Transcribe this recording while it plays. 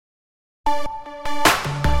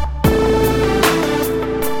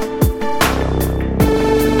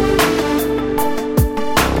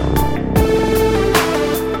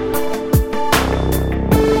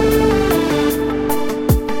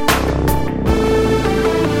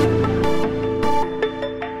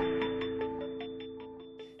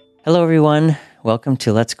Hello, everyone. Welcome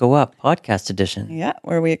to Let's Go Up podcast edition. Yeah,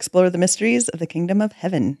 where we explore the mysteries of the kingdom of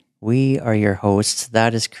heaven. We are your hosts.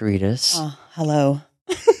 That is Caritas. Oh, hello.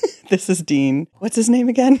 This is Dean. What's his name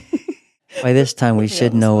again? By this time, we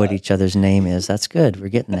should know what each other's name is. That's good. We're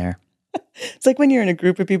getting there. It's like when you're in a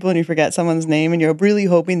group of people and you forget someone's name and you're really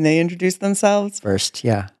hoping they introduce themselves. First,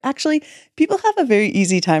 yeah. Actually, people have a very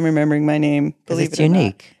easy time remembering my name, believe It's it or not.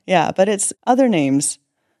 unique. Yeah, but it's other names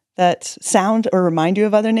that sound or remind you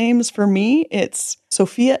of other names. For me, it's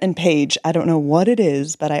Sophia and Paige. I don't know what it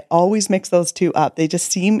is, but I always mix those two up. They just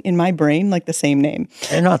seem in my brain like the same name.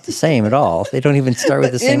 They're not the same at all. They don't even start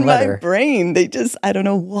with the same letter. In my brain, they just, I don't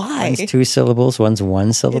know why. One's 2 syllables, one's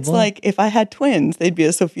 1 syllable. It's like if I had twins, they'd be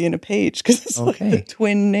a Sophia and a Paige because it's like the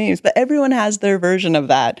twin names. But everyone has their version of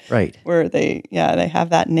that. Right. Where they have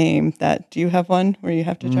that name. Do you have one where you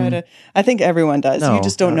have to try to? I think everyone does. No, you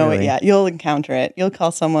just don't not know really. it yet. You'll encounter it. You'll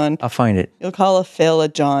call someone. I'll find it. You'll call a Phil a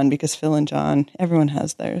John because Phil and John, everyone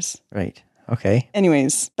has theirs. Right. Okay.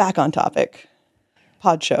 Anyways, back on topic.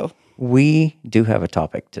 Pod show. We do have a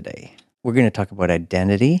topic today. We're going to talk about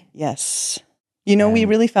identity. Yes. You know, we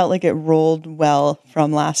really felt like it rolled well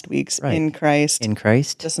from last week's In Christ. In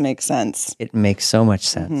Christ. Just makes sense. It makes so much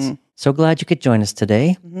sense. So glad you could join us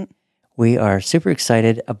today. We are super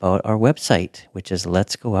excited about our website, which is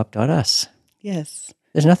letsgoup.us. Yes.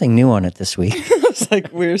 There's nothing new on it this week. It's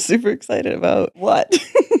like we're super excited about what?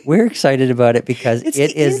 We're excited about it because It's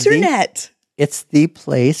it the is internet. It's the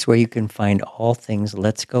place where you can find all things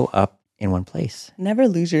Let's Go Up in one place. Never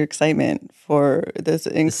lose your excitement for this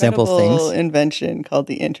simple incredible things. invention called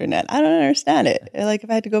the internet. I don't understand it. Like if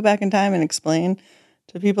I had to go back in time and explain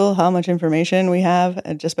to people how much information we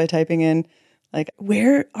have just by typing in, like,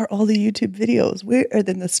 where are all the YouTube videos? Where are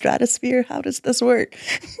they in the stratosphere? How does this work?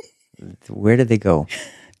 Where did they go?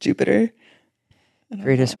 Jupiter.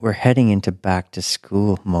 Caritas, we're heading into back to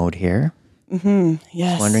school mode here.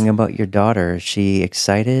 Yes. Wondering about your daughter. Is she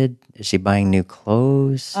excited? Is she buying new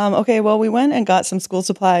clothes? Okay, well, we went and got some school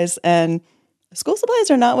supplies, and school supplies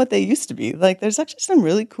are not what they used to be. Like, there's actually some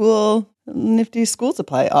really cool, nifty school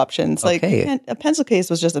supply options. Like, Okay. a pencil case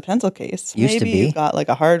was just a pencil case. Used to Maybe be. you got like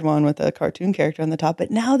a hard one with a cartoon character on the top, but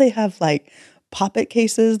now they have like poppet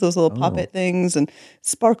cases, those little poppet things, and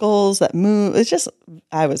sparkles that move. It's just,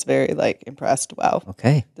 I was very like impressed. Wow.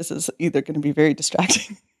 Okay. This is either going to be very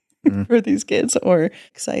distracting for these kids or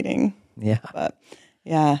exciting. Yeah. But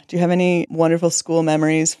yeah, do you have any wonderful school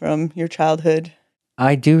memories from your childhood?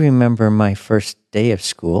 I do remember my first day of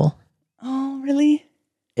school. Oh, really?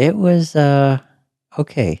 It was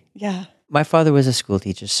okay. Yeah. My father was a school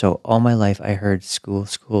teacher, so all my life I heard school,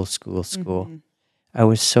 school, school, school. I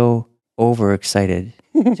was so overexcited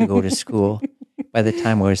to go to school. By the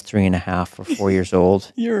time I was 3.5 or 4 years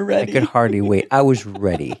old, You were I ready. could hardly wait. I was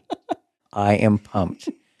ready. I am pumped.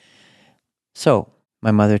 So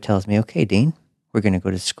my mother tells me, okay, Dean, we're going to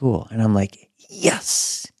go to school. And I'm like,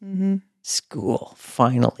 yes, school,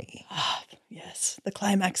 finally. Yes, the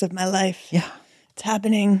climax of my life. Yeah. It's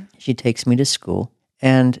happening. She takes me to school,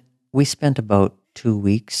 and we spent about 2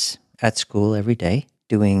 weeks at school every day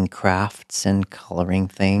doing crafts and coloring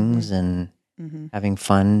things and having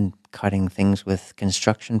fun cutting things with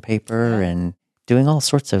construction paper and doing all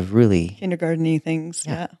sorts of really Kindergarten-y things.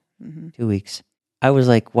 Yeah. Yeah. 2 weeks. I was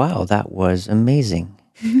like, wow, that was amazing.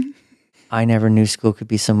 I never knew school could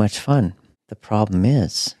be so much fun. The problem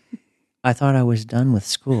is, I thought I was done with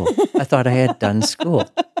school. I thought I had done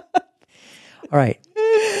school. All right.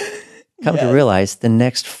 Come to realize the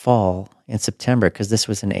next fall in September, because this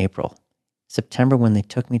was in April, September when they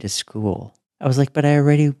took me to school, I was like, but I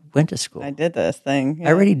already went to school. I did this thing. I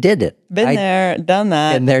already did it. Been there, done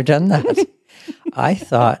that. Been there, done that. I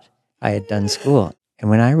thought I had done school. And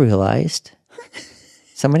when I realized,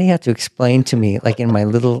 somebody had to explain to me, like in my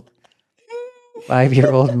little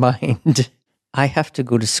 5-year-old mind, I have to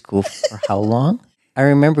go to school for how long? I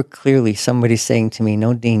remember clearly somebody saying to me,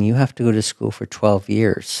 no, Dean, you have to go to school for 12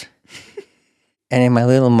 years. And in my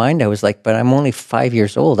little mind, I was like, but I'm only 5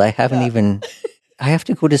 years old. I haven't even, I have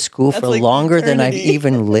to go to school for like longer than I've eternity.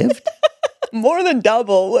 even lived. More than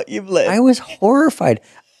double what you've lived. I was horrified.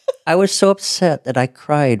 I was so upset that I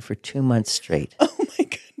cried for 2 months straight. Oh my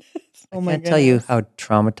goodness. Oh my I can't tell you how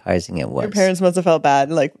traumatizing it was. Your parents must have felt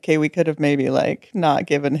bad. Like, okay, we could have maybe like not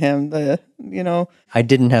given him the, I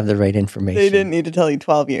didn't have the right information. they didn't need to tell you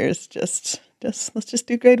 12 years. Just let's just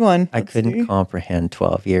do grade 1. I couldn't comprehend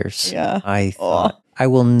 12 years. Yeah. I thought I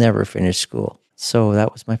will never finish school. So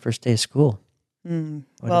that was my first day of school. What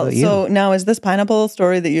Well, about you? so now is this pineapple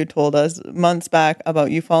story that you told us months back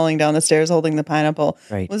about you falling down the stairs holding the pineapple?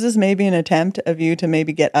 Right. Was this maybe an attempt of you to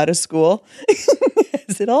maybe get out of school?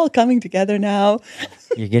 Is it all coming together now?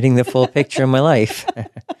 You're getting the full picture of my life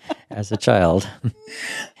as a child.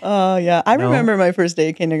 Oh, yeah. I remember my first day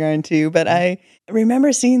of kindergarten too, but I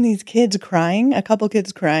remember seeing these kids crying, a couple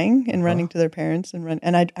kids crying and running to their parents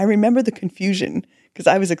and I remember the confusion because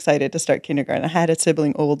I was excited to start kindergarten. I had a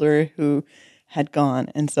sibling older who had gone.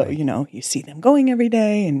 And so, you see them going every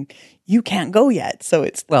day and you can't go yet. So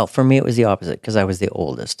it's... Well, for me, it was the opposite because I was the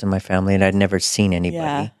oldest in my family and I'd never seen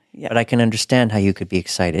anybody. Yeah. But I can understand how you could be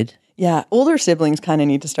excited. Yeah, older siblings kind of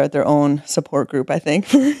need to start their own support group, I think.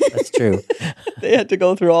 That's true. They had to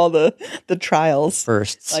go through all the trials.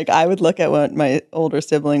 Firsts. Like I would look at what my older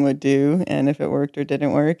sibling would do and if it worked or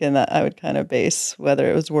didn't work, and that I would kind of base whether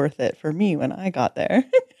it was worth it for me when I got there.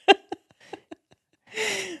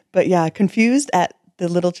 But yeah, confused at the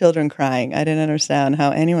little children crying. I didn't understand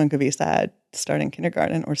how anyone could be sad starting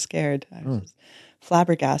kindergarten or scared. I was just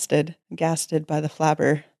flabbergasted, gasted by the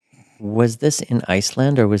flabber. Was this in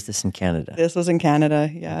Iceland or was this in Canada? This was in Canada,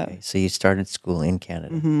 yeah. Okay, so you started school in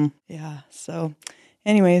Canada. Mm-hmm. Yeah. So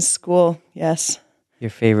anyways, school, yes. Your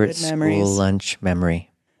favorite Good school memories. lunch memory?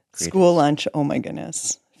 School lunch, oh my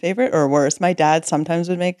goodness. Favorite or worst? My dad sometimes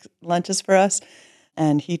would make lunches for us,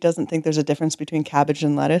 and he doesn't think there's a difference between cabbage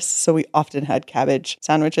and lettuce. So we often had cabbage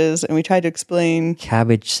sandwiches, and we tried to explain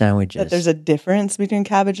Cabbage sandwiches. that there's a difference between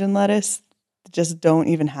cabbage and lettuce. Just don't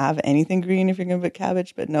even have anything green if you're going to put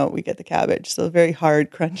cabbage. But no, we get the cabbage. So very hard,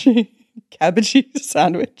 crunchy, cabbagey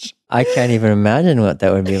sandwich. I can't even imagine what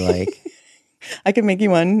that would be like. I can make you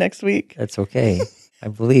one next week. That's okay. I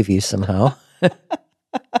believe you somehow.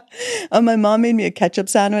 My mom made me a ketchup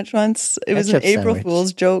sandwich once. It was an Ketchup April sandwich.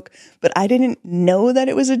 Fool's joke, but I didn't know that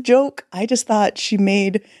it was a joke. I just thought she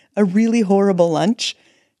made a really horrible lunch,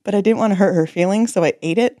 but I didn't want to hurt her feelings, so I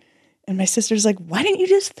ate it. And my sister's like, why didn't you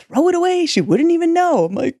just throw it away? She wouldn't even know.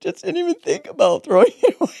 I'm like, just didn't even think about throwing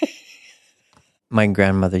it away. My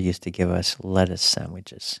grandmother used to give us lettuce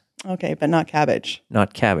sandwiches. Okay, but not cabbage.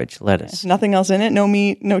 Not cabbage, lettuce. Nothing else in it? No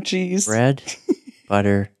meat, no cheese? Bread,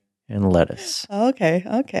 butter, and lettuce. Okay.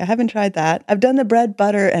 I haven't tried that. I've done the bread,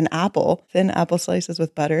 butter, and apple. Thin apple slices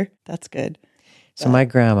with butter. That's good. So my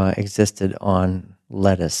grandma existed on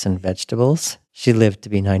lettuce and vegetables. She lived to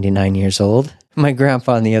be 99 years old. My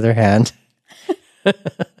grandpa, on the other hand,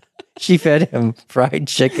 she fed him fried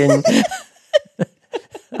chicken.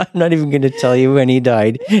 I'm not even going to tell you when he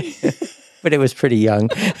died, but it was pretty young.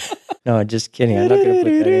 No, just kidding. I'm not going to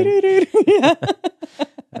put that in. Yeah.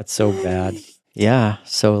 That's so bad. Yeah.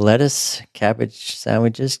 So lettuce, cabbage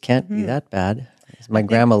sandwiches can't be that bad. My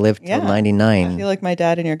grandma lived till yeah. 99. I feel like my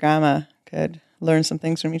dad and your grandma could learn some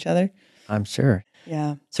things from each other. I'm sure.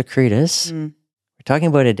 Yeah. So, Cretus, we're talking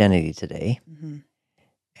about identity today.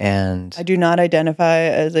 And I do not identify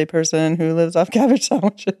as a person who lives off cabbage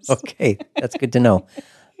sandwiches. okay, that's good to know.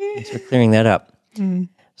 Thanks for clearing that up.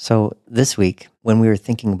 So this week, when we were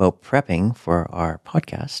thinking about prepping for our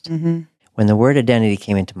podcast, when the word identity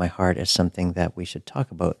came into my heart as something that we should talk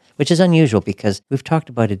about, which is unusual because we've talked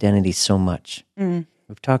about identity so much.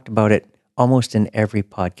 We've talked about it almost in every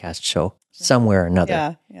podcast show, somewhere or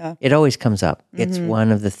another. Yeah. It always comes up. It's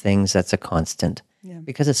one of the things that's a constant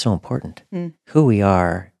because it's so important. Who we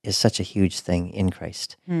are is such a huge thing in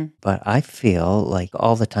Christ. But I feel like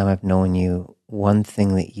all the time I've known you, one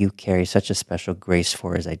thing that you carry such a special grace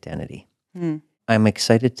for is identity. I'm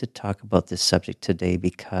excited to talk about this subject today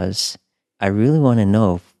because I really want to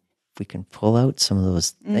know if we can pull out some of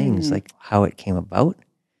those things, like how it came about.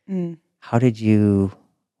 How did you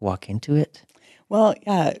walk into it? Well,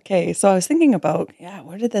 yeah. Okay. So I was thinking about,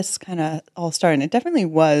 where did this kind of all start? And it definitely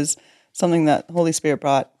was something that the Holy Spirit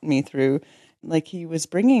brought me through. Like he was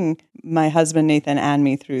bringing my husband, Nathan, and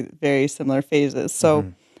me through very similar phases.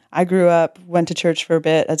 So I grew up, went to church for a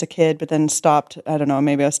bit as a kid, but then stopped, I don't know,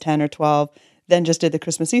 maybe I was 10 or 12, then just did the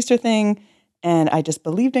Christmas Easter thing. And I just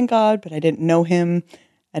believed in God, but I didn't know him.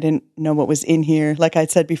 I didn't know what was in here. Like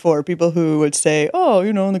I'd said before, people who would say, oh,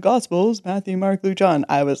 in the Gospels, Matthew, Mark, Luke, John.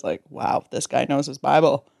 I was like, wow, this guy knows his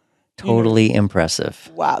Bible. Totally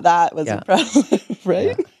impressive. Wow, that was impressive,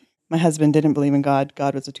 right? Yeah. My husband didn't believe in God.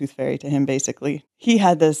 God was a tooth fairy to him, basically. He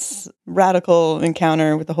had this radical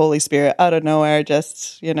encounter with the Holy Spirit out of nowhere,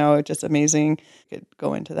 just amazing. Could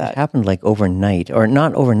go into that. It happened like overnight, or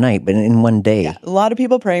not overnight, but in one day. Yeah, a lot of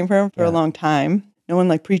people praying for him for a long time. No one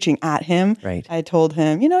like preaching at him. Right. I told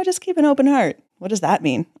him, just keep an open heart. What does that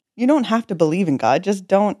mean? You don't have to believe in God. Just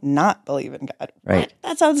don't not believe in God. Right. What?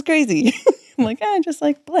 That sounds crazy. I'm like, just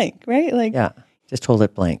like blank, right? Like, Yeah, just hold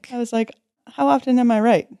it blank. I was like, how often am I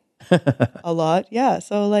right? A lot. Yeah.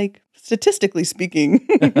 So like statistically speaking,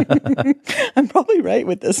 I'm probably right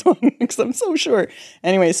with this one because I'm so sure.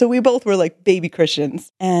 Anyway, so we both were like baby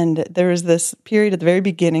Christians. And there was this period at the very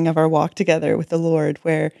beginning of our walk together with the Lord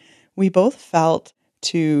where we both felt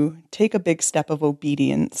to take a big step of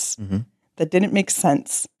obedience that didn't make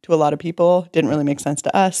sense to a lot of people, didn't really make sense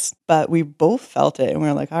to us, but we both felt it. And we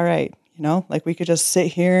were like, all right, you know, like we could just sit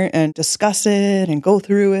here and discuss it and go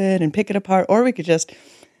through it and pick it apart, or we could just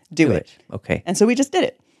do it. Okay. And so we just did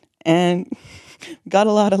it. And got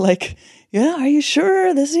a lot of like, yeah, are you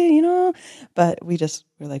sure this is, you know? But we're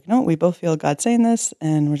like, no, we both feel God saying this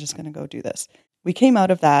and we're just going to go do this. We came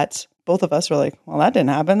out of that. Both of us were like, well, that didn't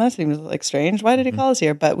happen. That seems like strange. Why did he call us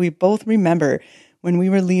here? But we both remember when we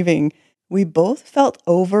were leaving, we both felt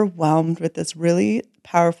overwhelmed with this really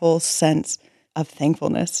powerful sense of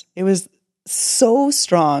thankfulness. It was so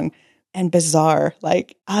strong and bizarre,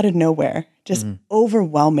 like out of nowhere, just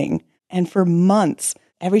overwhelming. And for months,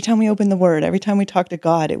 every time we opened the word, every time we talked to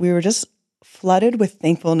God, we were just flooded with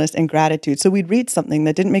thankfulness and gratitude. So we'd read something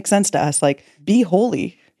that didn't make sense to us, like be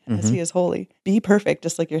holy as he is holy, be perfect,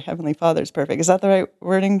 just like your heavenly Father is perfect. Is that the right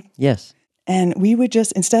wording? Yes. And we would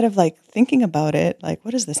just, instead of like thinking about it, like,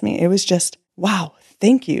 what does this mean? It was just, wow,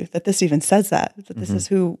 thank you that this even says that this is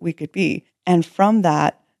who we could be. And from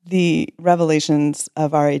that, the revelations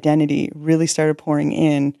of our identity really started pouring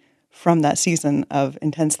in from that season of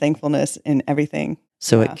intense thankfulness in everything.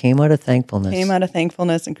 So it came out of thankfulness. Came out of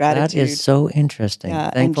thankfulness and gratitude. That is so interesting. Yeah,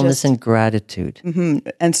 Thankfulness and gratitude.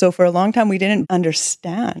 And so for a long time, we didn't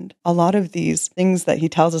understand a lot of these things that he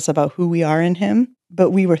tells us about who we are in him, but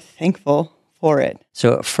we were thankful for it.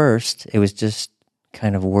 So at first, it was just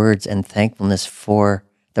kind of words and thankfulness for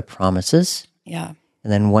the promises. Yeah.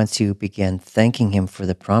 And then once you began thanking him for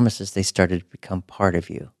the promises, they started to become part of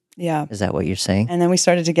you. Yeah. Is that what you're saying? And then we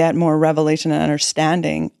started to get more revelation and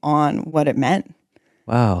understanding on what it meant.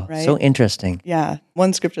 Wow. Right? So interesting. Yeah.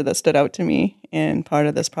 One scripture that stood out to me in part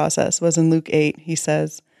of this process was in Luke 8. He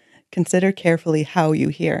says, consider carefully how you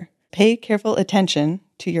hear. Pay careful attention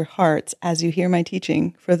to your hearts as you hear my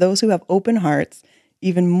teaching. For those who have open hearts,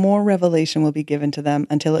 even more revelation will be given to them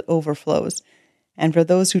until it overflows. And for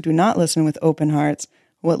those who do not listen with open hearts,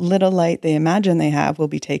 what little light they imagine they have will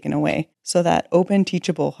be taken away. So that open,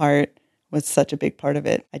 teachable heart was such a big part of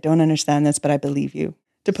it. I don't understand this, but I believe you.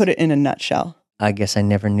 To put it in a nutshell. I guess I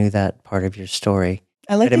never knew that part of your story.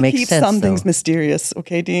 I like to keep some things mysterious.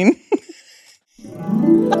 Okay, Dean?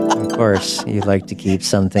 Of course, you like to keep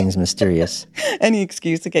some things mysterious. Any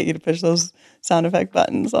excuse to get you to push those sound effect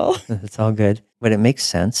buttons. It's all good. But it makes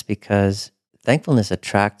sense because thankfulness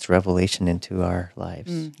attracts revelation into our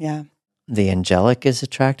lives. Yeah. The angelic is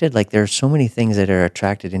attracted. Like there are so many things that are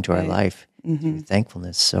attracted into our life through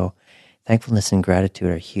thankfulness. So thankfulness and gratitude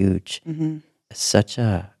are huge. It's such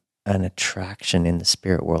an attraction in the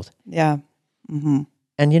spirit world. Yeah.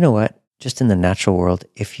 And you know what? Just in the natural world,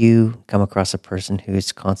 if you come across a person who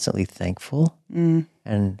is constantly thankful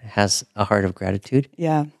and has a heart of gratitude,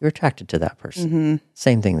 you're attracted to that person.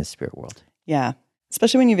 Same thing in the spirit world. Yeah.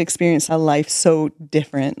 Especially when you've experienced a life so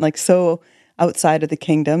different, like so outside of the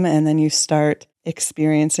kingdom, and then you start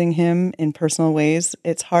experiencing him in personal ways,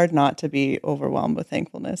 it's hard not to be overwhelmed with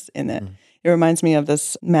thankfulness in it. It reminds me of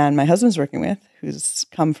this man my husband's working with, who's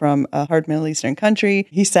come from a hard Middle Eastern country.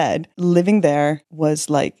 He said living there was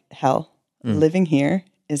like hell. Living here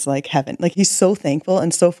is like heaven. Like he's so thankful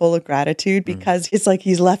and so full of gratitude because it's like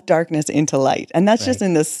he's left darkness into light. And that's just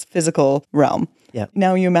in this physical realm. Yeah.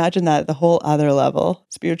 Now you imagine that at the whole other level,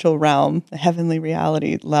 spiritual realm, the heavenly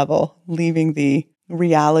reality level, leaving the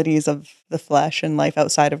realities of the flesh and life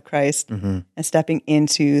outside of Christ and stepping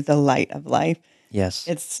into the light of life. Yes.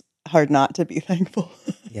 It's hard not to be thankful.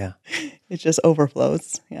 Yeah. It just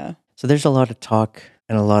overflows. Yeah. So there's a lot of talk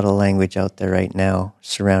and a lot of language out there right now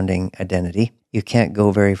surrounding identity. You can't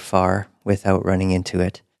go very far without running into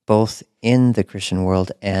it, both in the Christian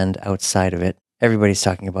world and outside of it. Everybody's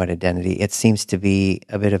talking about identity. It seems to be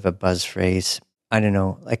a bit of a buzz phrase. I don't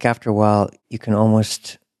know, like after a while, you can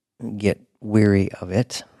almost get weary of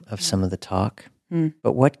it, of some of the talk.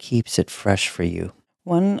 But what keeps it fresh for you?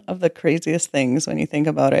 One of the craziest things when you think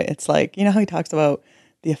about it, it's like, you know how he talks about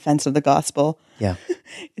the offense of the gospel? Yeah.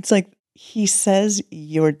 It's like he says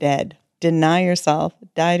you're dead. Deny yourself,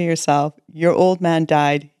 die to yourself. Your old man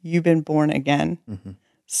died. You've been born again.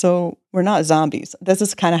 So we're not zombies. This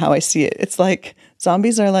is kind of how I see it. It's like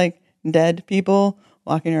zombies are like dead people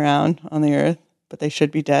walking around on the earth, but they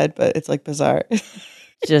should be dead, but it's like bizarre.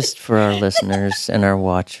 Just for our listeners and our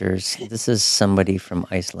watchers, this is somebody from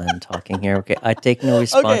Iceland talking here. Okay, I take no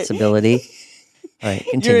responsibility. All right,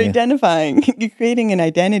 continue. You're creating an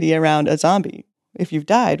identity around a zombie. If you've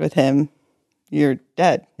died with him, you're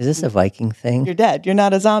dead. Is this a Viking thing? You're dead. You're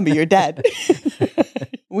not a zombie. You're dead.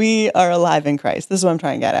 We are alive in Christ. This is what I'm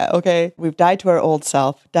trying to get at, okay? We've died to our old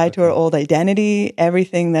self, died to our old identity,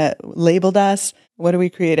 everything that labeled us. What do we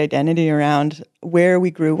create identity around? Where we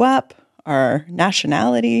grew up, our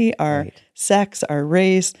nationality, our sex, our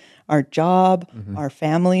race, our job, our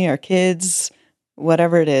family, our kids,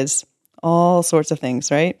 whatever it is, all sorts of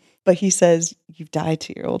things, right? But he says, you've died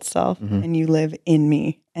to your old self and you live in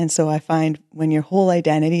me. And so I find when your whole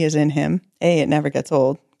identity is in him, it never gets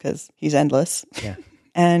old because he's endless. Yeah.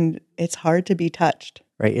 And it's hard to be touched.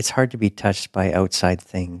 Right. It's hard to be touched by outside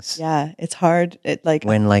things. Yeah. It's hard.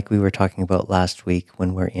 When, like we were talking about last week,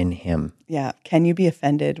 when we're in him. Yeah. Can you be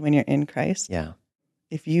offended when you're in Christ? Yeah.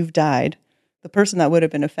 If you've died, the person that would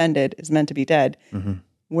have been offended is meant to be dead.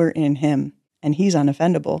 We're in him and he's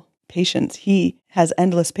unoffendable. Patience. He has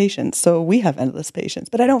endless patience. So we have endless patience,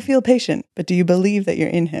 but I don't feel patient. But do you believe that you're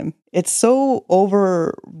in him? It's so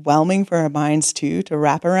overwhelming for our minds too, to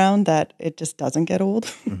wrap around that it just doesn't get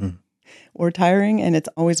old or tiring. And it's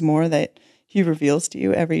always more that he reveals to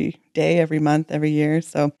you every day, every month, every year.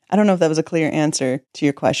 So I don't know if that was a clear answer to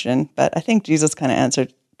your question, but I think Jesus kind of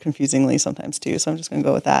answered confusingly sometimes too. So I'm just going to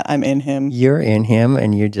go with that. I'm in him. You're in him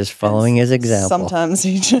and you're just following his example. Sometimes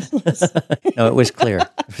he just... No, it was clear.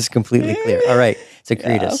 It was completely clear. All right. So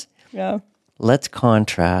Cretus, let's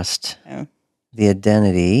contrast the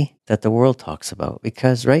identity that the world talks about.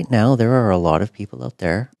 Because right now there are a lot of people out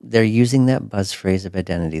there. They're using that buzz phrase of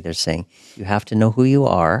identity. They're saying you have to know who you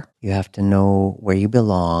are. You have to know where you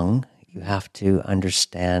belong. You have to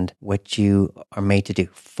understand what you are made to do.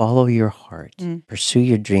 Follow your heart. Pursue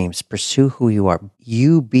your dreams. Pursue who you are.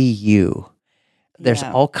 You be you. There's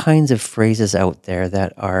all kinds of phrases out there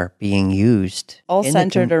that are being used. All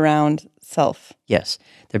centered around self. Yes.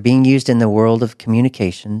 They're being used in the world of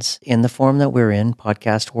communications, in the form that we're in,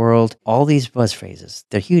 podcast world, all these buzz phrases.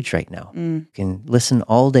 They're huge right now. You can listen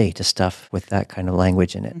all day to stuff with that kind of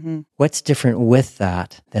language in it. What's different with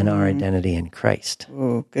that than our identity in Christ?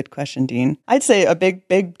 Oh, good question, Dean. I'd say a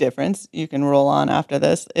big difference you can roll on after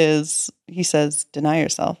this is he says, deny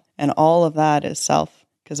yourself. And all of that is self.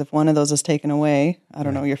 Because if one of those is taken away, I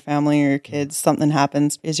don't know, your family or your kids, something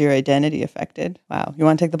happens, is your identity affected? Wow. You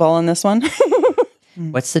want to take the ball on this one?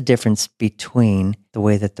 What's the difference between the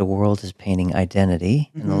way that the world is painting identity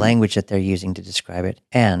and the language that they're using to describe it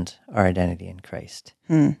and our identity in Christ?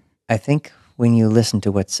 I think when you listen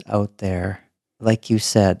to what's out there, like you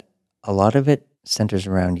said, a lot of it centers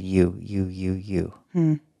around you.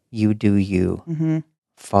 You do you.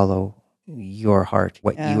 Follow your heart,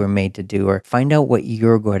 what you were made to do, or find out what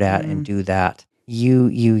you're good at and do that.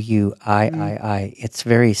 You, I. It's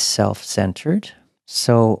very self-centered.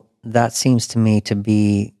 So that seems to me to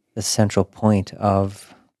be the central point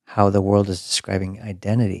of how the world is describing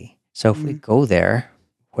identity. So if we go there,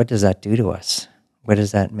 what does that do to us? What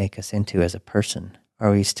does that make us into as a person?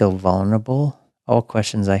 Are we still vulnerable? All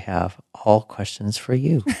questions I have, all questions for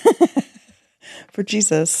you. For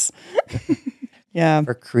Jesus. Yeah.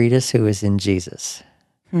 For Cretus, who is in Jesus.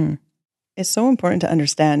 It's so important to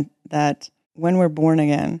understand that when we're born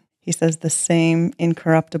again, he says the same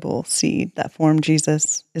incorruptible seed that formed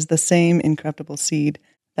Jesus is the same incorruptible seed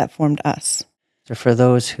that formed us. So for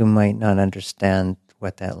those who might not understand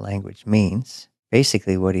what that language means,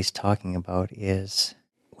 basically what he's talking about is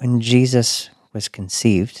when Jesus was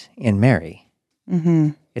conceived in Mary,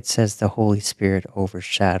 it says the Holy Spirit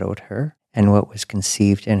overshadowed her, and what was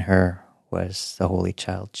conceived in her was the Holy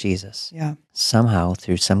Child, Jesus. Yeah. Somehow,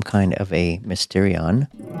 through some kind of a mysterion,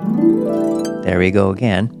 there we go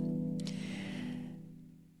again,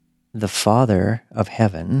 the Father of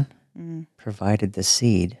heaven provided the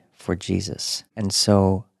seed for Jesus. And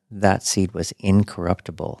so that seed was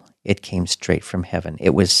incorruptible. It came straight from heaven.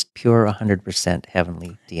 It was pure 100%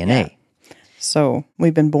 heavenly DNA. Yeah. So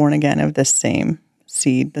we've been born again of the same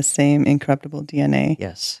seed, the same incorruptible DNA.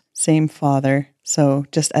 Yes. Same Father. So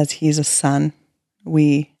just as he's a son,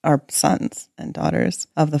 we are sons and daughters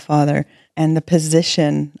of the Father. And the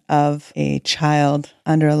position of a child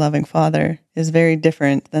under a loving father is very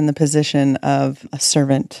different than the position of a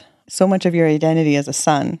servant. So much of your identity as a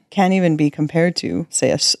son can't even be compared to,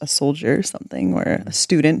 say, a soldier or something, or a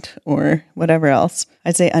student or whatever else.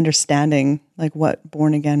 I'd say understanding like what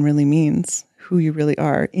born again really means, who you really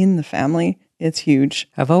are in the family, it's huge.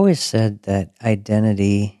 I've always said that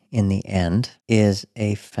identity in the end is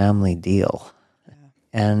a family deal. Yeah.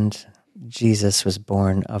 And Jesus was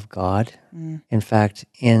born of God. In fact,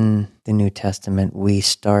 in the New Testament, we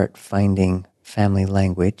start finding family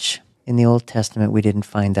language. In the Old Testament, we didn't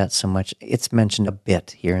find that so much. It's mentioned a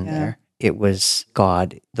bit here and there. it was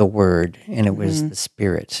God, the Word, and it was the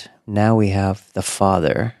Spirit. Now we have the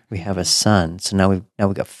Father, we have a Son, so now we've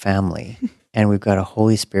got family, and we've got a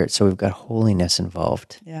Holy Spirit, so we've got holiness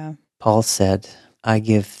involved. Yeah. Paul said, I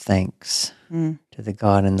give thanks to the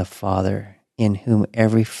God and the Father, in whom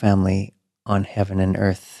every family on heaven and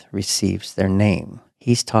earth receives their name.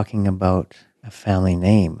 He's talking about a family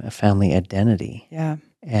name, a family identity. Yeah.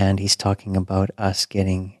 And he's talking about us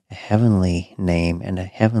getting a heavenly name and a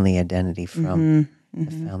heavenly identity from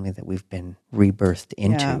the family that we've been rebirthed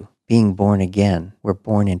into. Yeah. Being born again, we're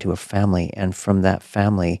born into a family. And from that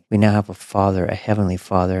family, we now have a father, a heavenly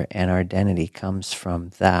father, and our identity comes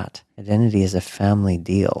from that. Identity is a family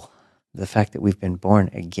deal. The fact that we've been born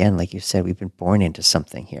again, like you said, we've been born into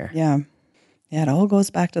something here. Yeah. Yeah, it all goes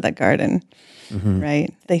back to that garden,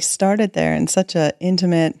 right? They started there in such an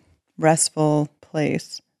intimate, restful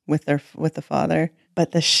place with the Father.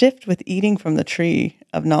 But the shift with eating from the tree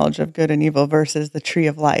of knowledge of good and evil versus the tree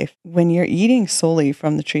of life, when you're eating solely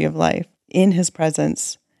from the tree of life in his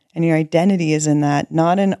presence, and your identity is in that,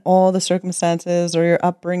 not in all the circumstances or your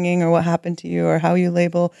upbringing or what happened to you or how you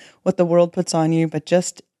label what the world puts on you, but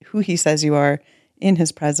just who he says you are in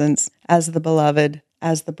his presence as the beloved,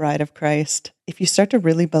 as the bride of Christ. If you start to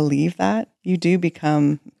really believe that, you do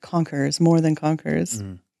become conquerors, more than conquerors.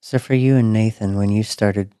 So for you and Nathan, when you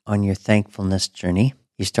started on your thankfulness journey,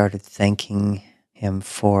 you started thanking him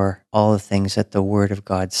for all the things that the Word of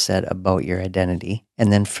God said about your identity.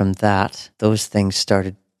 And then from that, those things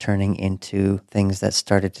started turning into things that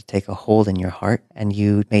started to take a hold in your heart, and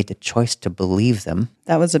you made the choice to believe them.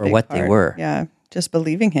 That was a for big what part. they were. Yeah, just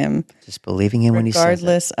believing him. Just believing him when he says it.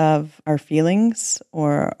 Regardless of our feelings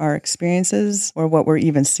or our experiences or what we're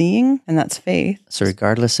even seeing, and that's faith. So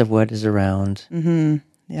regardless of what is around,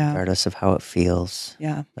 Yeah, regardless of how it feels,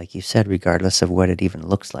 yeah, like you said, regardless of what it even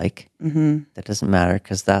looks like, that doesn't matter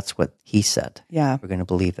because that's what he said. yeah, We're going to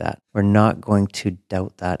believe that. We're not going to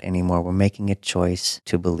doubt that anymore. We're making a choice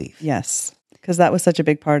to believe. yes. Because that was such a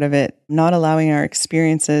big part of it, not allowing our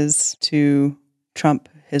experiences to trump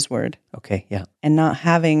his word Okay, yeah. and not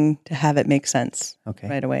having to have it make sense Okay.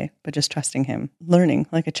 right away, but just trusting him, learning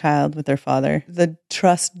like a child with their father. The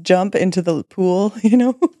trust jump into the pool,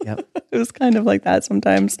 Yep. It was kind of like that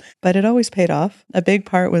sometimes, but it always paid off. A big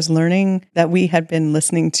part was learning that we had been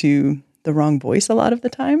listening to the wrong voice a lot of the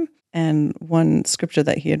time. And one scripture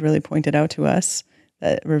that he had really pointed out to us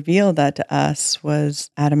that revealed that to us was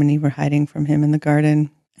Adam and Eve were hiding from him in the garden.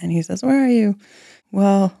 And he says, "Where are you?"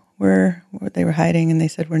 "Well, they were hiding," and they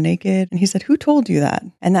said, "We're naked." And he said, "Who told you that?"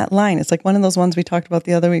 And that line, it's like one of those ones we talked about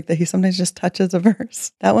the other week that he sometimes just touches a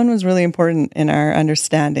verse. That one was really important in our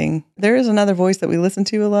understanding. There is another voice that we listen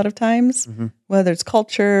to a lot of times, whether it's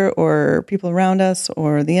culture or people around us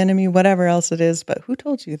or the enemy, whatever else it is. But who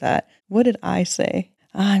told you that? What did I say?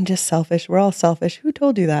 I'm just selfish. We're all selfish. Who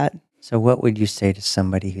told you that? So what would you say to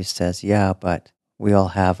somebody who says, yeah, but we all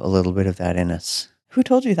have a little bit of that in us? Who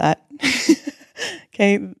told you that?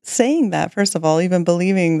 Okay, saying that, first of all, even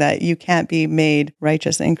believing that you can't be made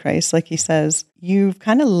righteous in Christ, like he says, you've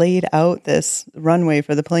kind of laid out this runway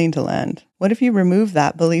for the plane to land. What if you remove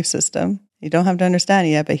that belief system? You don't have to understand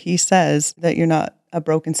it yet, but he says that you're not a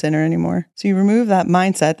broken sinner anymore. So you remove that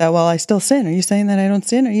mindset that, well, I still sin. Are you saying that I don't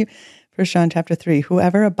sin? Are you? 1 John chapter 3,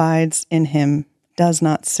 whoever abides in him does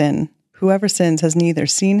not sin. Whoever sins has neither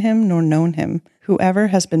seen him nor known him. Whoever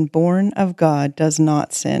has been born of God does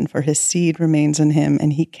not sin, for his seed remains in him,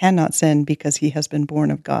 and he cannot sin because he has been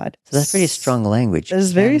born of God. So that's pretty strong language. That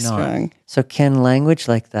is very Cannot. strong. So can language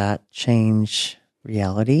like that change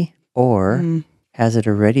reality, or has it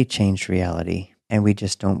already changed reality and we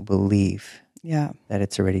just don't believe Yeah. that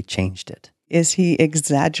it's already changed it? Is he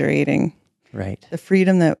exaggerating Right. the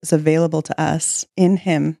freedom that is available to us in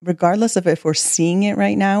him, regardless of if we're seeing it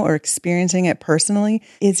right now or experiencing it personally?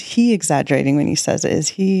 Is he exaggerating when he says it? Is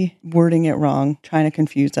he wording it wrong, trying to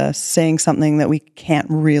confuse us, saying something that we can't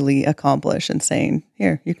really accomplish and saying,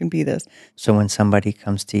 here, you can be this? So when somebody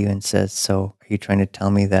comes to you and says, so are you trying to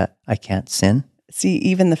tell me that I can't sin? See,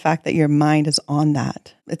 even the fact that your mind is on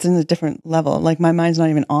that, it's in a different level. Like my mind's not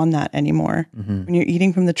even on that anymore. When you're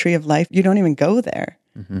eating from the tree of life, you don't even go there.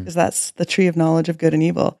 Because that's the tree of knowledge of good and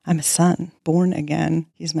evil. I'm a son, born again.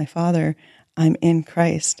 He's my father. I'm in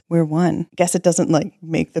Christ. We're one. I guess it doesn't like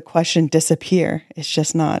make the question disappear. It's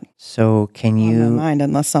just not So can on my you, mind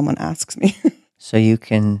unless someone asks me. so you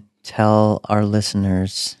can tell our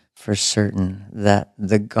listeners for certain that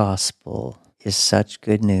the gospel is such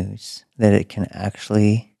good news that it can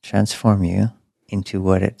actually transform you into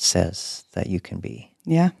what it says that you can be.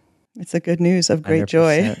 Yeah, it's a good news of great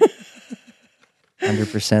joy.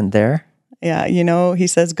 100% there? Yeah, he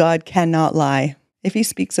says God cannot lie. If he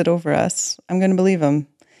speaks it over us, I'm going to believe him,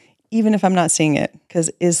 even if I'm not seeing it,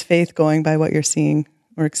 because is faith going by what you're seeing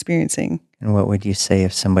or experiencing? And what would you say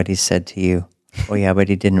if somebody said to you, oh yeah, but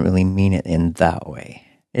he didn't really mean it in that way?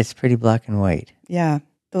 It's pretty black and white. Yeah.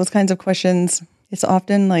 Those kinds of questions, it's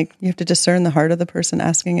often like you have to discern the heart of the person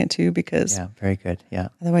asking it too, because Yeah, very good. Yeah.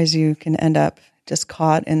 otherwise you can end up just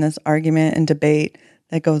caught in this argument and debate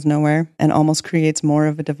that goes nowhere and almost creates more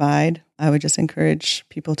of a divide. I would just encourage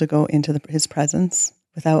people to go into his presence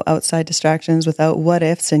without outside distractions, without what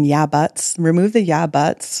ifs and yeah buts. Remove the yeah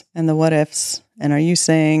buts and the what ifs. And are you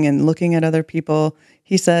saying and looking at other people?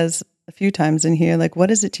 He says a few times in here, like,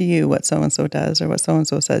 what is it to you what so-and-so does or what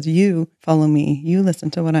so-and-so says? You follow me. You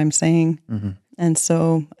listen to what I'm saying. Mm-hmm. And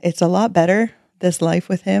so it's a lot better, this life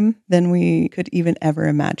with him, than we could even ever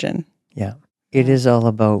imagine. Yeah. It is all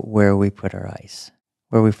about where we put our eyes,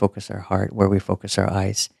 where we focus our heart, where we focus our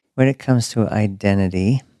eyes. When it comes to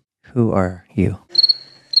identity, who are you?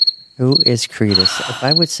 Who is Cretus? If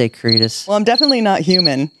I would say Cretus, Well, I'm definitely not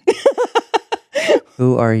human.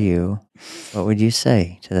 who are you? What would you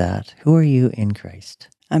say to that? Who are you in Christ?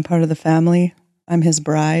 I'm part of the family. I'm his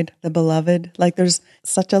bride, the beloved. Like there's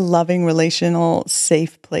such a loving, relational,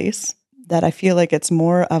 safe place that I feel like it's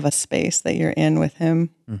more of a space that you're in with him.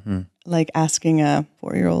 Mm-hmm. Like asking a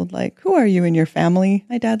 4-year-old, like, who are you in your family?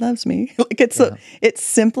 My dad loves me. Like it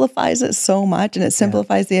simplifies it so much, and it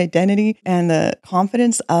simplifies the identity and the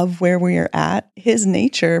confidence of where we are at. His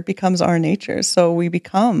nature becomes our nature. So we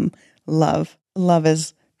become love. Love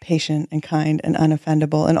is patient and kind and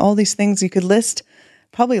unoffendable. And all these things you could list,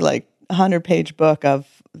 probably like 100-page book of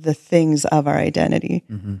the things of our identity.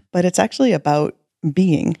 Mm-hmm. But it's actually about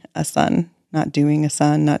being a son, not doing a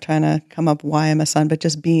son, not trying to come up why I'm a son, but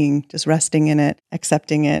just being, just resting in it,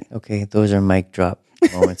 accepting it. Okay, those are mic drop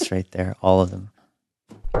moments right there, all of them.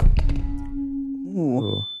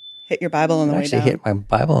 Ooh. Hit your Bible on the way down. Actually hit my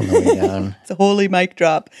Bible on the way down. It's a holy mic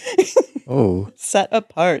drop. Oh. Set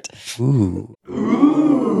apart. Ooh.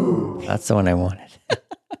 That's the one I wanted.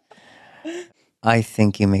 I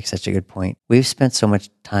think you make such a good point. We've spent so much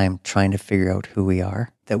time trying to figure out who we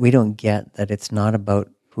are that we don't get that it's not about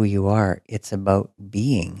who you are. It's about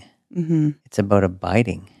being. Mm-hmm. It's about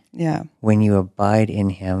abiding. Yeah. When you abide in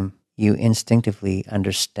him, you instinctively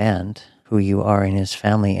understand who you are in his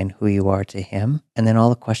family and who you are to him. And then all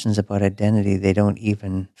the questions about identity, they don't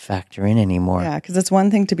even factor in anymore. Yeah, because it's one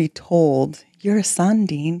thing to be told, you're a son,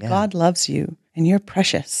 Dean. Yeah. God loves you and you're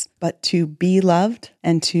precious. But to be loved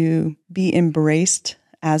and to be embraced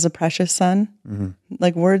as a precious son, mm-hmm.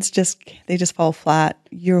 like words they just fall flat.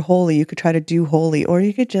 You're holy. You could try to do holy, or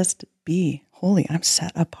you could just be holy. I'm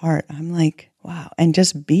set apart. I'm like, wow. And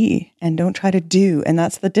just be, and don't try to do. And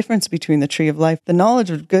that's the difference between the tree of life. The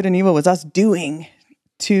knowledge of good and evil was us doing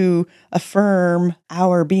to affirm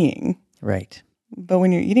our being. Right. But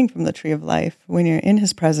when you're eating from the tree of life, when you're in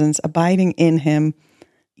his presence, abiding in him,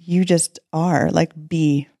 you just are like,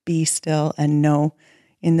 be still and know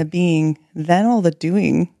in the being. Then all the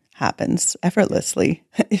doing happens effortlessly.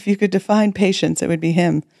 If you could define patience, it would be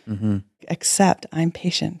him. Mm-hmm. Accept, I'm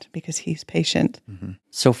patient because he's patient. Mm-hmm.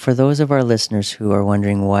 So for those of our listeners who are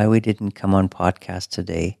wondering why we didn't come on podcast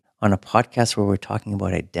today, on a podcast where we're talking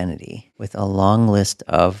about identity with a long list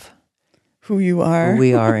of who you are, who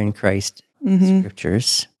we are in Christ mm-hmm.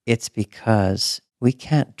 scriptures, it's because we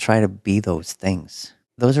can't try to be those things.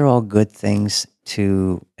 Those are all good things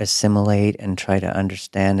to assimilate and try to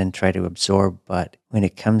understand and try to absorb. But when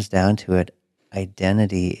it comes down to it,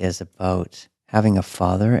 identity is about having a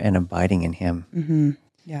father and abiding in him. Mm-hmm.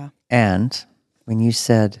 Yeah. And when you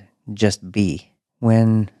said just be,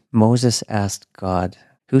 when Moses asked God,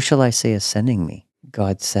 who shall I say is sending me?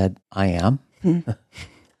 God said, I am.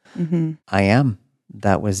 Mm-hmm. I am.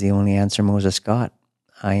 That was the only answer Moses got.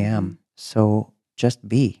 I am. Mm-hmm. So just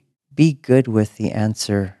be. Be good with the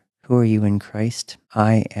answer, who are you in Christ?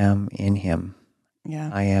 I am in him. Yeah.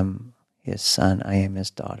 I am his son. I am his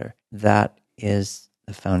daughter. That is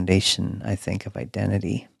the foundation, I think, of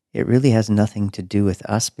identity. It really has nothing to do with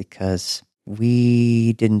us because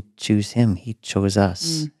we didn't choose him. He chose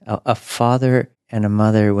us. A father and a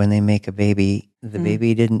mother, when they make a baby, the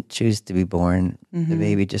baby didn't choose to be born. Mm-hmm. The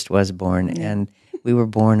baby just was born. Yeah. And we were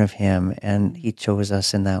born of him, and he chose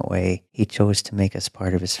us in that way. He chose to make us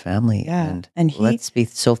part of his family. Yeah. And let's be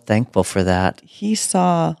so thankful for that. He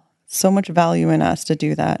saw so much value in us to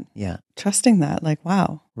do that. Yeah. Trusting that, like,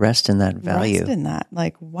 wow. Rest in that value. Rest in that,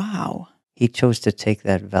 like, wow. He chose to take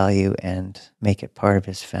that value and make it part of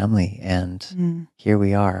his family. And here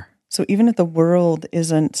we are. So even if the world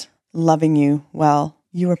isn't loving you well,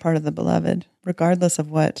 you are part of the beloved, regardless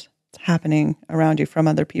of what's happening around you from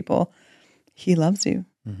other people. He loves you.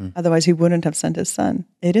 Otherwise, he wouldn't have sent his son.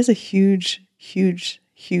 It is a huge, huge,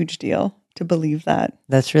 huge deal to believe that.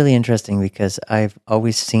 That's really interesting because I've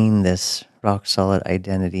always seen this rock solid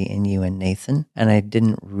identity in you and Nathan, and I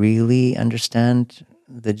didn't really understand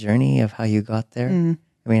the journey of how you got there.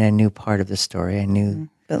 I mean, I knew part of the story. I knew,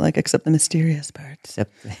 But except the mysterious part.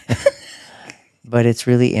 except, but it's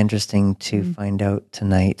really interesting to find out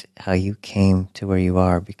tonight how you came to where you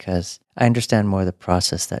are, because I understand more the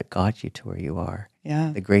process that got you to where you are.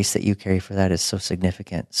 Yeah. The grace that you carry for that is so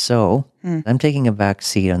significant. So I'm taking a back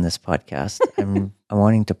seat on this podcast. I'm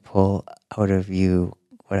wanting to pull out of you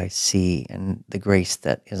what I see and the grace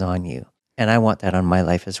that is on you. And I want that on my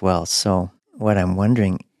life as well. So what I'm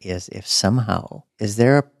wondering is if somehow, is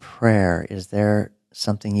there a prayer? Is there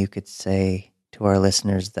something you could say to our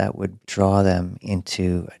listeners that would draw them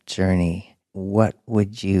into a journey? What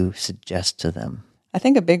would you suggest to them? I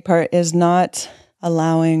think a big part is not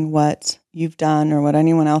allowing what you've done or what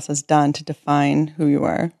anyone else has done to define who you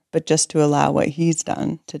are, but just to allow what he's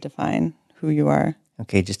done to define who you are.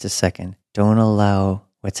 Okay, just a second. Don't allow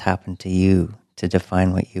what's happened to you to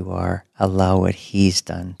define what you are. Allow what he's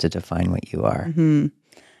done to define what you are.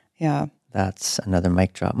 Yeah. That's another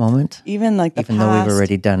mic drop moment. Even the Even past, though we've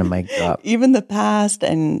already done a mic drop. even the past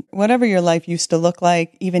and whatever your life used to look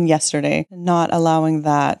like, even yesterday, not allowing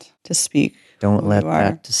that to speak. Don't who let you are.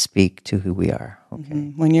 that to speak to who we are.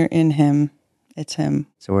 Okay. When you're in him, it's him.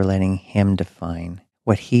 So we're letting him define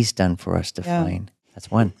what he's done for us define. That's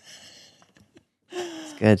one.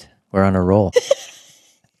 It's good. We're on a roll.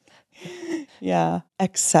 Yeah.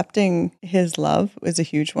 Accepting his love is a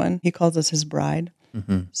huge one. He calls us his bride.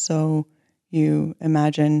 So you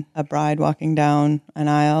imagine a bride walking down an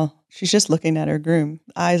aisle. She's just looking at her groom,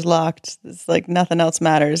 eyes locked. It's like nothing else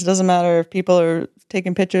matters. It doesn't matter if people are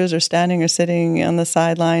taking pictures or standing or sitting on the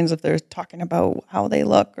sidelines, if they're talking about how they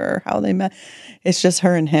look or how they met. It's just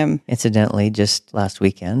her and him. Incidentally, just last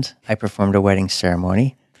weekend, I performed a wedding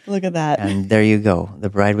ceremony. Look at that. And there you go. The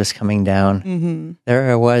bride was coming down. There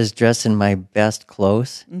I was, dressed in my best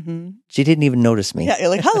clothes. She didn't even notice me. Yeah, you're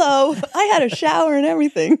like, hello, I had a shower and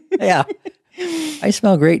everything. Yeah. I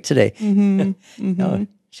smell great today. No,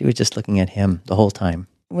 she was just looking at him the whole time.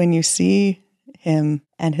 When you see him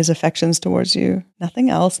and his affections towards you, nothing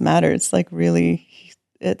else matters. Really,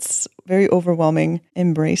 it's very overwhelming.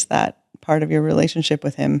 Embrace that part of your relationship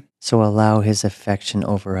with him. So allow his affection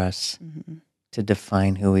over us to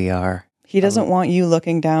define who we are. He doesn't want you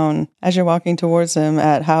looking down as you're walking towards him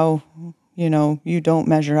at how, you don't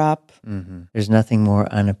measure up. There's nothing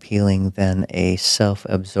more unappealing than a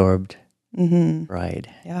self-absorbed bride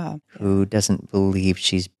Yeah. who doesn't believe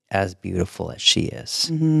she's as beautiful as she is.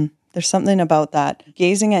 There's something about that.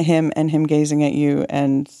 Gazing at him and him gazing at you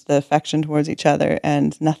and the affection towards each other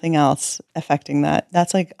and nothing else affecting that.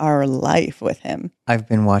 That's like our life with him. I've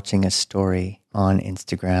been watching a story on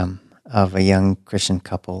Instagram of a young Christian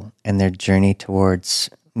couple and their journey towards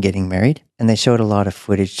getting married. And they showed a lot of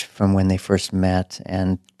footage from when they first met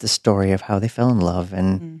and the story of how they fell in love.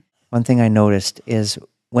 And one thing I noticed is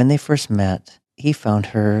when they first met, he found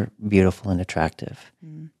her beautiful and attractive.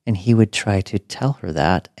 And he would try to tell her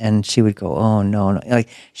that. And she would go, oh, no. Like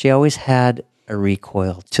she always had a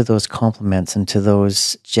recoil to those compliments and to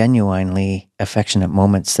those genuinely affectionate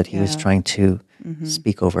moments that he was trying to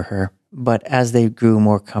speak over her. But as they grew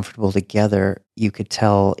more comfortable together, you could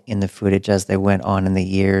tell in the footage as they went on in the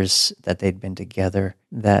years that they'd been together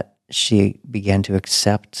that she began to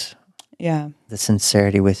accept the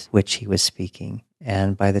sincerity with which he was speaking.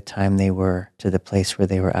 And by the time they were to the place where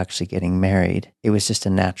they were actually getting married, it was just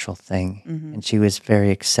a natural thing. And she was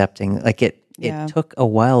very accepting. Like it took a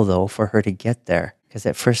while, though, for her to get there. Because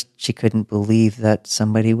at first she couldn't believe that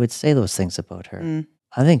somebody would say those things about her.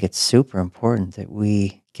 I think it's super important that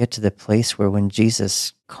we get to the place where when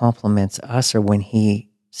Jesus compliments us or when he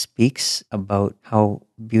speaks about how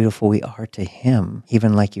beautiful we are to him,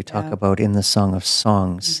 even like you talk about in the Song of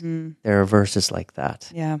Songs, there are verses like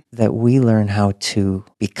that, that we learn how to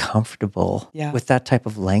be comfortable with that type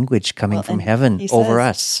of language coming from heaven over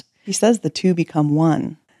us. He says the two become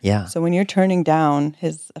one. Yeah. So when you're turning down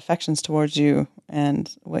his affections towards you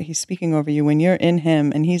and what he's speaking over you, when you're in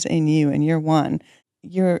him and he's in you and you're one,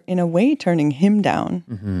 you're in a way turning him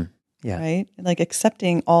down, right? Like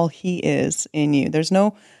accepting all he is in you. There's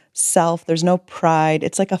no self, there's no pride.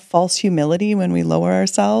 It's like a false humility when we lower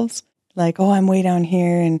ourselves. Like, oh, I'm way down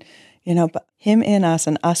here and, but him in us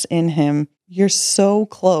and us in him, you're so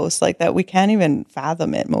close like that we can't even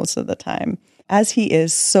fathom it most of the time. As he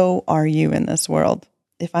is, so are you in this world.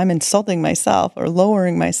 If I'm insulting myself or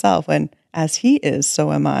lowering myself and as he is,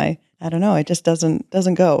 so am I don't know. It just doesn't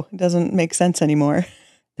go. It doesn't make sense anymore.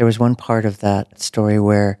 There was one part of that story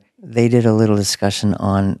where they did a little discussion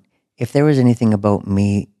on if there was anything about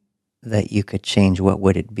me that you could change, what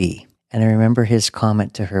would it be? And I remember his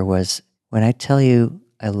comment to her was, when I tell you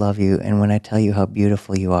I love you and when I tell you how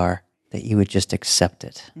beautiful you are, that you would just accept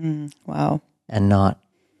it Wow. and not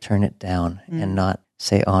turn it down and not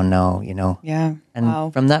say, oh no, Yeah. And Wow.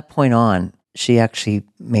 from that point on, she actually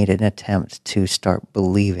made an attempt to start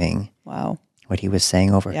believing Wow. what he was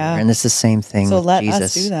saying over Yeah. her. And it's the same thing So with let Jesus.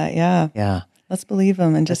 us do that. Yeah. Yeah. Let's believe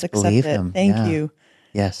him and just Let's accept believe it. him. Thank Yeah. you.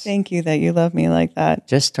 Yes. Thank you that you love me like that.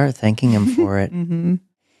 Just start thanking him for it. Mm-hmm.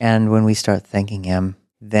 And when we start thanking him,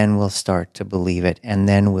 then we'll start to believe it. And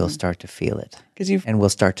then we'll start to feel it. Because you've And we'll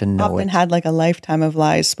start to know often it. had like a lifetime of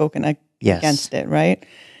lies spoken Yes. against it, right?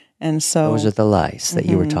 And so Those are the lies that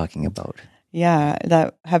you were talking about. yeah,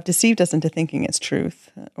 that have deceived us into thinking it's truth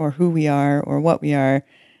or who we are or what we are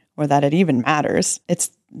or that it even matters.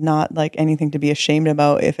 It's not like anything to be ashamed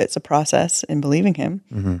about if it's a process in believing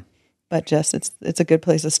him, but just it's a good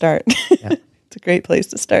place to start. Yeah. It's a great place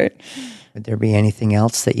to start. Would there be anything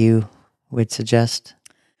else that you would suggest?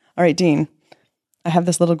 All right, Dean, I have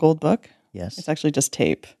this little gold book. Yes. It's actually just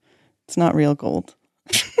tape. It's not real gold.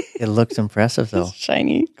 It looks impressive though. This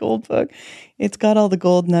shiny gold book. It's got all the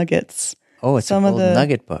gold nuggets. Oh, it's Some a of gold the-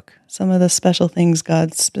 nugget book. Some of the special things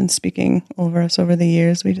God's been speaking over us over the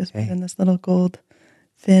years. We just put in this little gold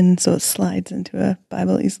fin so it slides into a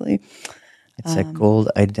Bible easily. It's a gold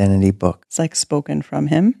identity book. It's like spoken from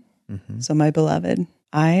him. So, my beloved,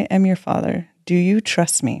 I am your father. Do you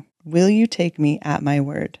trust me? Will you take me at my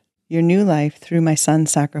word? Your new life through my son's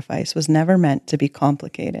sacrifice was never meant to be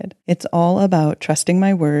complicated. It's all about trusting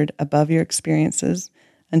my word above your experiences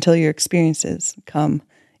until your experiences come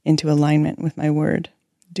into alignment with my word.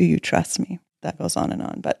 Do you trust me? That goes on and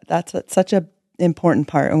on. But that's such an important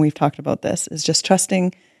part, and we've talked about this, is just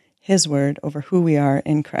trusting his word over who we are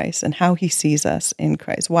in Christ and how he sees us in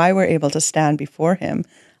Christ, why we're able to stand before him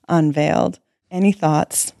unveiled. Any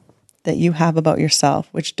thoughts that you have about yourself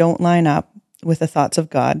which don't line up with the thoughts of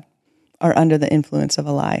God are under the influence of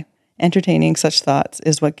a lie. Entertaining such thoughts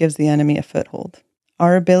is what gives the enemy a foothold.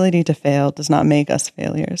 Our ability to fail does not make us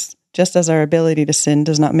failures, just as our ability to sin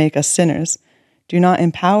does not make us sinners. Do not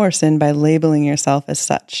empower sin by labeling yourself as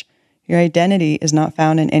such. Your identity is not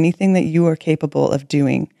found in anything that you are capable of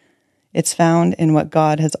doing. It's found in what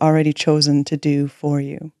God has already chosen to do for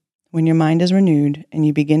you. When your mind is renewed and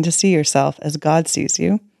you begin to see yourself as God sees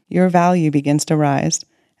you, your value begins to rise.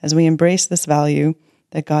 As we embrace this value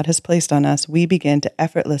that God has placed on us, we begin to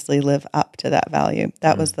effortlessly live up to that value.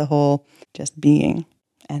 That was the whole just being.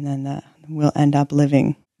 And then we'll end up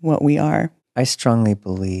living what we are. I strongly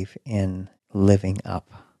believe in living up.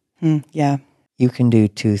 Yeah. You can do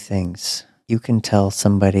two things. You can tell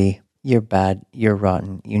somebody, you're bad, you're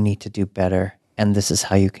rotten, you need to do better, and this is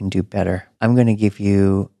how you can do better. I'm going to give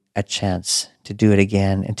you a chance to do it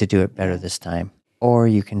again and to do it better this time. Or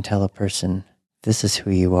you can tell a person, this is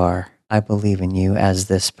who you are. I believe in you as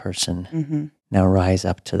this person. Now rise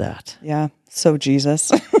up to that. Yeah. So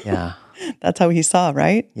Jesus. Yeah. That's how he saw,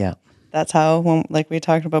 right? Yeah. That's how, when, like we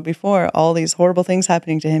talked about before, all these horrible things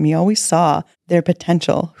happening to him, he always saw their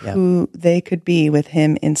potential, Yeah. who they could be with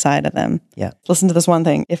him inside of them. Yeah. Listen to this one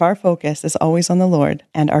thing. If our focus is always on the Lord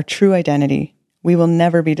and our true identity, we will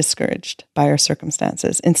never be discouraged by our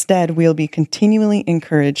circumstances. Instead, we'll be continually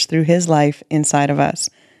encouraged through his life inside of us.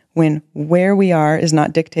 When where we are is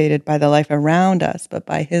not dictated by the life around us, but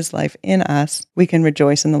by his life in us, we can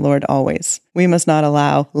rejoice in the Lord always. We must not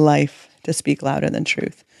allow life to speak louder than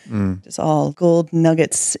truth. Just all gold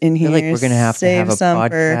nuggets in I here. feel like we're going to have a some for-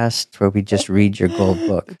 podcast where we just read your gold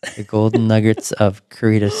book, The Golden Nuggets of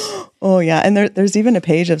Caritas. Oh, yeah. And there's even a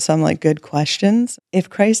page of some like good questions. If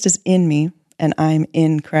Christ is in me and I'm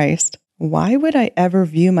in Christ, why would I ever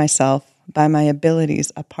view myself by my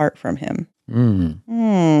abilities apart from him?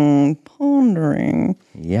 Pondering.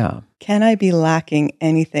 Yeah. Can I be lacking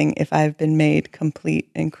anything if I've been made complete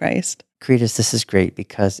in Christ? Caritas, this is great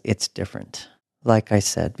because it's different. Like I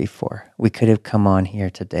said before, we could have come on here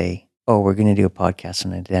today. Oh, we're going to do a podcast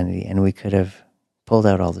on identity. And we could have pulled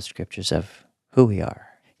out all the scriptures of who we are.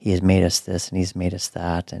 He has made us this and he's made us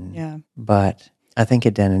that. And Yeah. But I think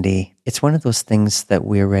identity, it's one of those things that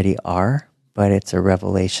we already are, but it's a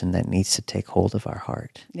revelation that needs to take hold of our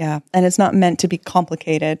heart. Yeah. And it's not meant to be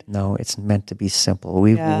complicated. No, it's meant to be simple.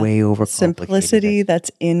 We've Yeah. way overcomplicated Simplicity it. that's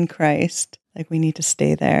in Christ. Like we need to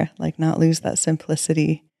stay there, like not lose that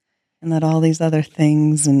simplicity and let all these other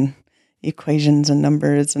things and equations and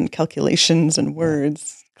numbers and calculations and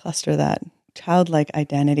words cluster that childlike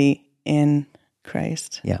identity in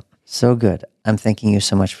Christ. Yeah, so good. I'm thanking you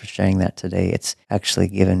so much for sharing that today. It's actually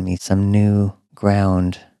given me some new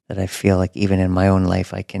ground that I feel like even in my own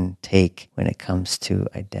life I can take when it comes to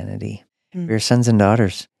identity. We're sons and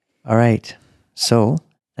daughters. All right. So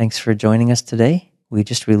thanks for joining us today. We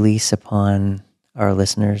just release upon our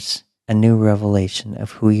listeners a new revelation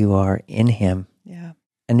of who you are in Him. Yeah.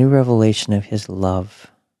 A new revelation of His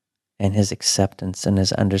love and His acceptance and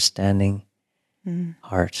His understanding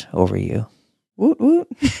heart over you. Woot woot.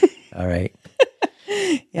 All right.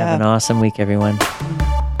 Yeah. Have an awesome week, everyone.